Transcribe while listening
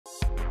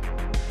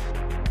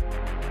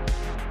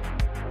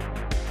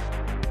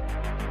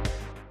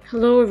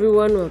Hello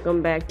everyone,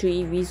 welcome back to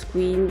EV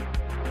Screen.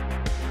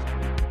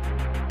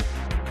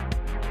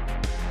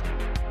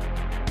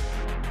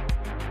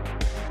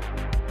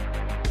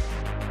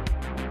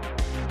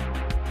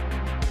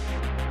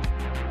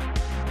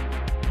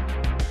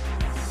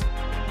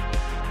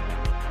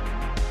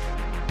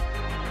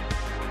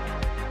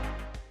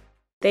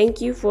 Thank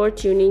you for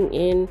tuning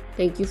in.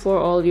 Thank you for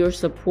all your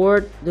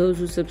support, those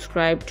who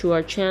subscribe to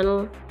our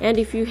channel. And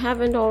if you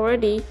haven't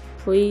already,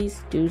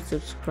 please do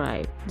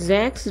subscribe.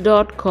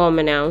 Zacks.com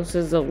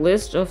announces a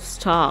list of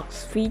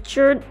stocks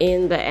featured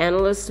in the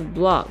analyst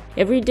blog.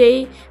 Every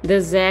day, the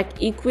Zacks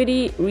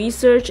Equity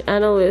Research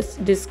Analysts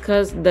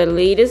discuss the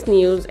latest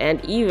news and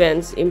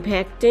events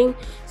impacting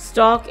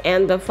stock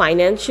and the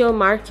financial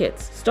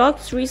markets.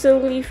 Stocks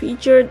recently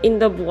featured in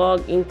the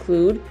blog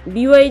include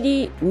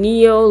BYD,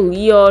 NIO,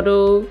 Li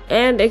Auto,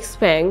 and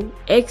XPeng,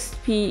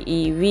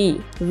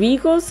 XPEV.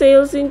 Vehicle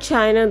sales in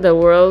China, the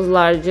world's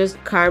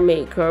largest car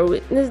maker,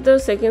 witnessed the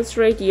second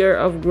straight year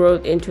of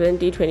growth in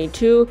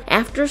 2022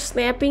 after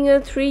snapping a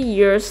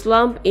 3-year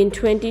slump in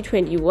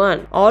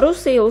 2021. Auto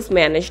sales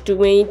managed to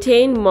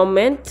maintain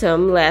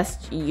momentum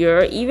last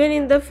year even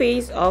in the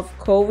face of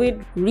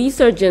COVID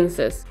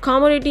resurgences,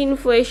 commodity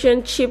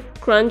inflation, chip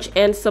crunch,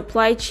 and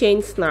supply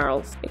chain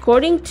snarls.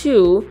 According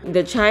to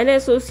the China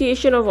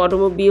Association of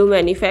Automobile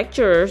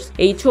Manufacturers,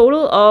 a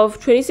total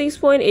of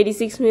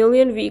 26.86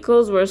 million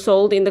vehicles were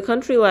sold in the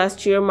country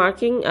last year,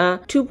 marking a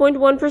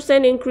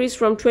 2.1% increase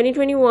from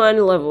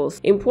 2021 levels.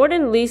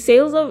 Importantly,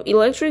 sales of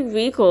electric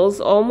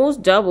vehicles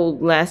almost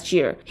doubled last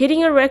year,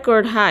 hitting a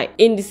record high.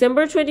 In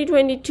December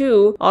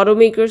 2022,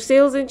 automaker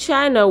sales in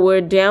China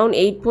were down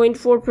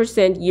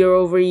 8.4%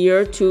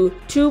 year-over-year to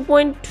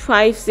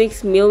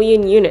 2.56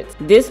 million units.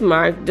 This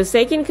marked the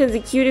second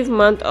consecutive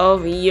month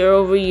of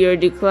year-over-year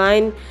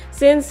decline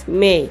since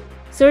May.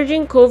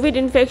 Surging COVID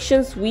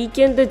infections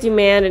weakened the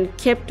demand and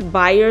kept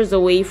buyers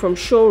away from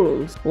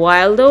showrooms.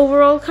 While the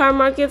overall car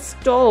market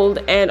stalled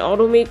and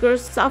automakers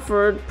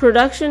suffered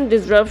production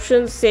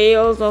disruptions,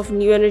 sales of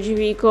new energy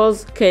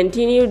vehicles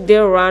continued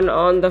their run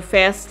on the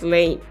fast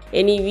lane.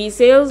 NEV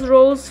sales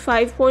rose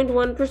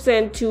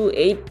 5.1% to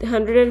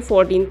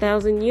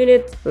 814,000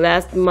 units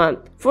last month.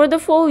 For the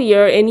full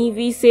year,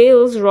 NEV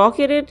sales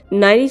rocketed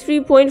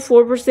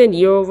 93.4%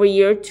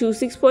 year-over-year to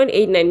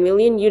 6.89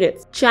 million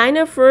units.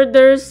 China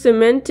further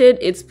cemented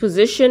its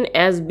position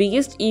as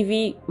biggest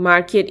EV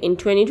market in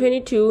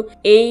 2022,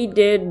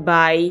 aided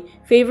by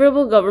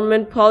favorable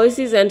government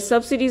policies and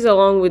subsidies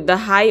along with the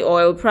high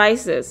oil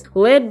prices.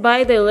 Led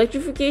by the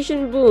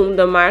electrification boom,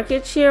 the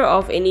market share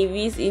of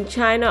NEVs in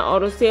China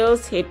auto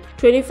sales hit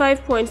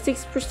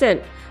 25.6%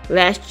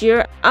 last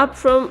year, up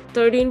from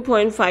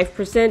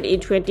 13.5% in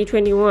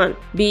 2021.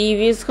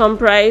 BEVs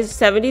comprised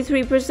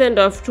 73%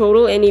 of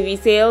total NEV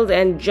sales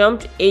and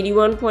jumped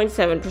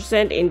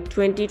 81.7% in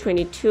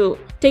 2022.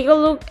 Take a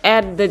look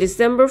at the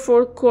December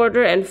fourth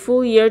quarter and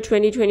full year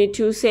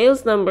 2022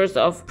 sales numbers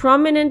of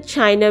prominent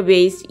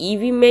China-based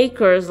EV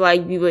makers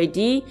like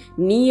BYD,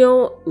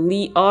 NIO,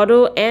 Li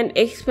Auto, and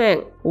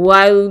XPeng.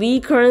 While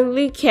Li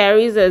currently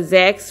carries a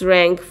Zacks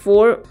rank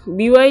 4,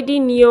 BYD,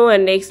 NIO,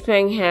 and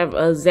XPeng have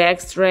a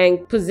Zacks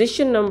rank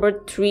position number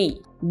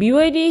 3.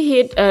 BYD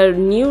hit a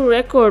new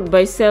record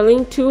by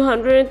selling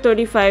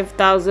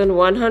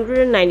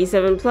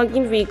 235,197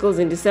 plug-in vehicles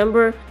in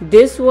December.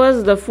 This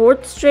was the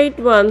fourth straight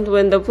month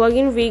when the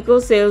plug-in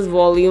vehicle sales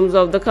volumes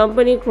of the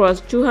company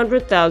crossed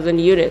 200,000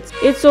 units.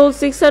 It sold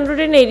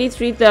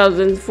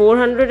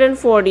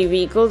 683,440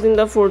 vehicles in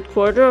the fourth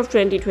quarter of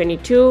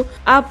 2022,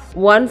 up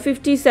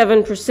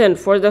 157%.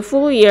 For the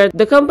full year,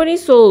 the company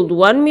sold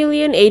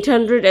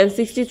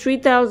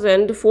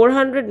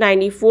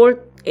 1,863,494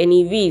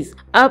 NEVs,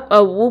 up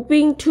a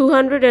whopping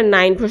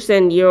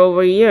 209%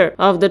 year-over-year.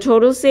 Of the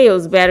total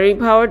sales,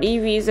 battery-powered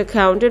EVs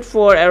accounted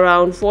for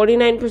around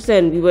 49%.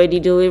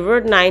 BYD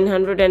delivered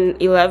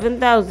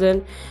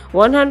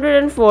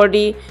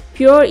 911,140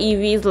 pure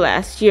EVs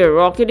last year,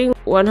 rocketing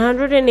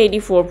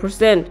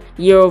 184%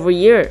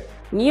 year-over-year.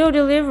 NIO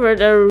delivered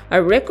a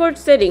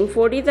record-setting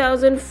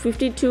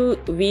 40,052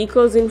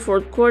 vehicles in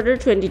fourth quarter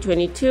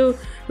 2022,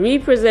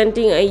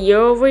 representing a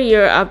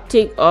year-over-year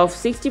uptick of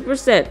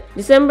 60%.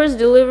 December's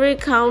delivery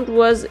count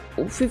was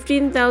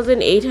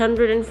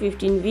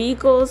 15,815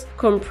 vehicles,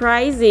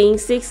 comprising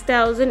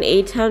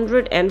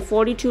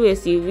 6,842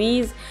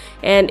 SUVs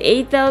and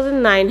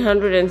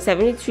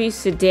 8,973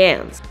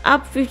 sedans,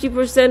 up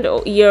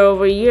 50%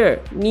 year-over-year.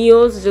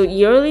 NIO's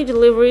yearly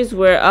deliveries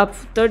were up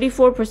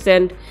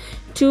 34%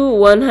 to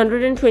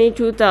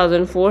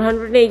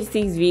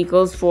 122,486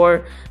 vehicles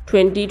for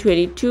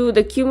 2022.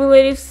 The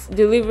cumulative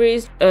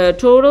deliveries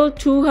totaled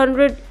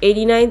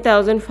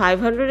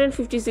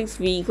 289,556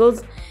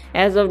 vehicles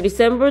as of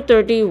December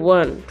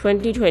 31,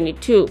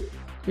 2022.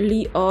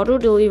 Li Auto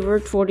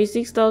delivered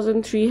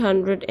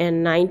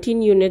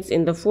 46,319 units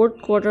in the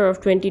fourth quarter of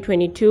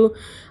 2022,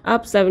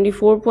 up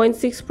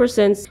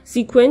 74.6%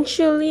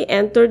 sequentially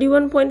and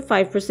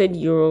 31.5%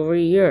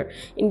 year-over-year.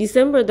 In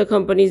December, the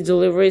company's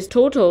deliveries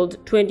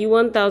totaled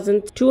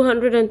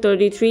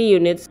 21,233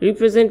 units,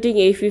 representing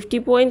a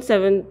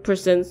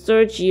 50.7%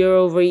 surge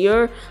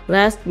year-over-year.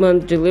 Last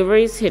month,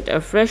 deliveries hit a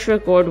fresh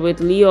record,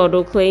 with Li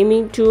Auto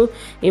claiming to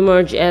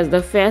emerge as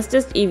the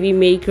fastest EV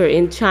maker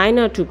in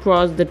China to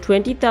cross the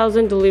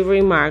 20,000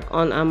 delivery mark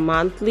on a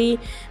monthly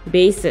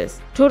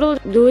basis. Total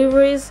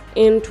deliveries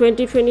in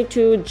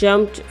 2022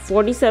 jumped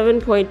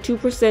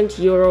 47.2%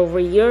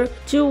 year-over-year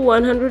to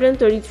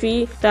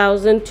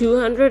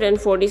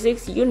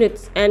 133,246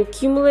 units, and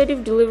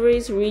cumulative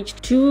deliveries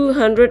reached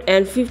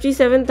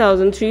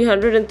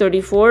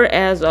 257,334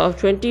 as of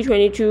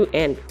 2022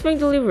 end. XPeng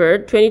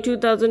delivered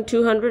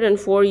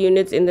 22,204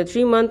 units in the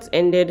 3 months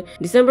ended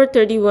December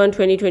 31,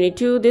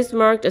 2022. This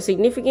marked a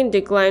significant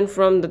decline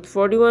from the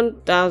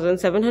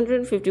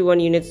 41,751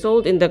 units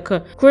sold in the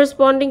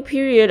corresponding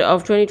period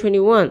of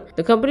 2021.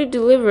 The company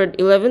delivered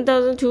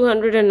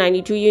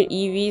 11,292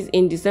 EVs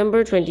in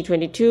December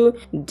 2022,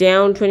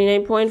 down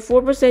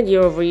 29.4%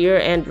 year-over-year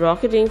and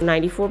rocketing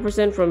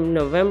 94% from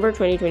November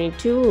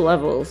 2022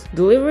 levels.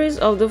 Deliveries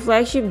of the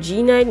flagship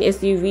G9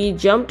 SUV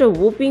jumped a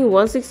whopping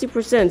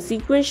 160%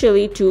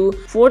 sequentially to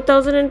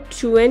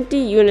 4,020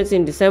 units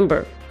in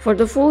December. For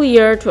the full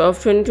year of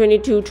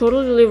 2022,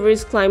 total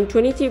deliveries climbed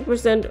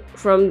 23%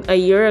 from a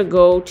year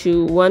ago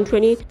to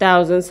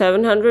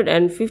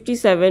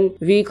 120,757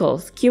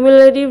 vehicles.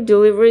 Cumulative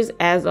deliveries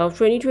as of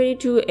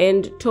 2022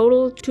 end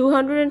totaled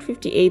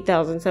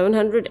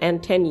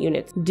 258,710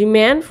 units.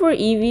 Demand for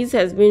EVs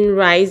has been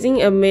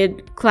rising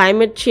amid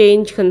climate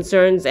change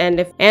concerns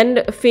and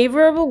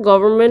favorable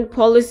government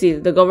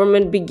policies. The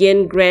government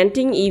began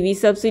granting EV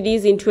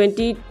subsidies in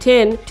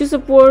 2010 to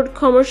support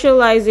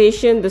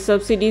commercialization. The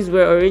subsidies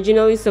were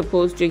originally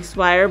supposed to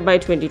expire by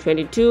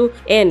 2022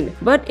 end,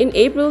 but in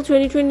April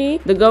 2020,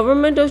 the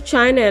government of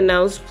China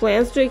announced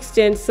plans to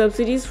extend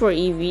subsidies for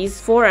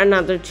EVs for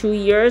another 2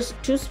 years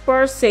to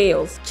spur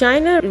sales.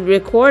 China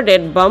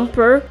recorded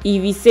bumper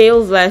EV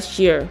sales last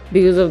year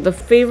because of the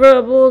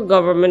favorable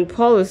government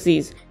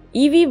policies.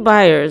 EV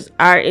buyers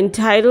are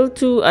entitled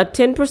to a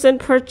 10%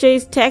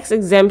 purchase tax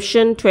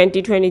exemption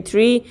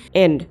 2023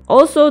 end.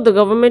 Also, the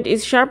government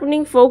is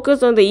sharpening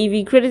focus on the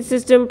EV credit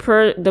system.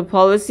 Per the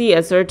policy,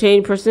 a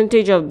certain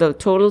percentage of the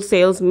total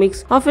sales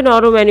mix of an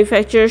auto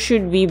manufacturer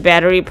should be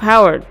battery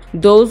powered.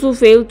 Those who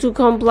fail to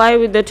comply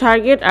with the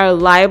target are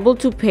liable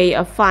to pay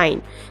a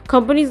fine.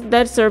 Companies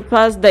that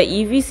surpass the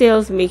EV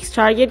sales mix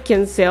target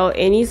can sell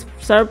any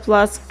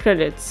surplus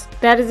credits.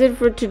 That is it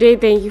for today.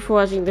 Thank you for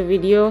watching the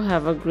video.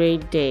 Have a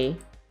great day.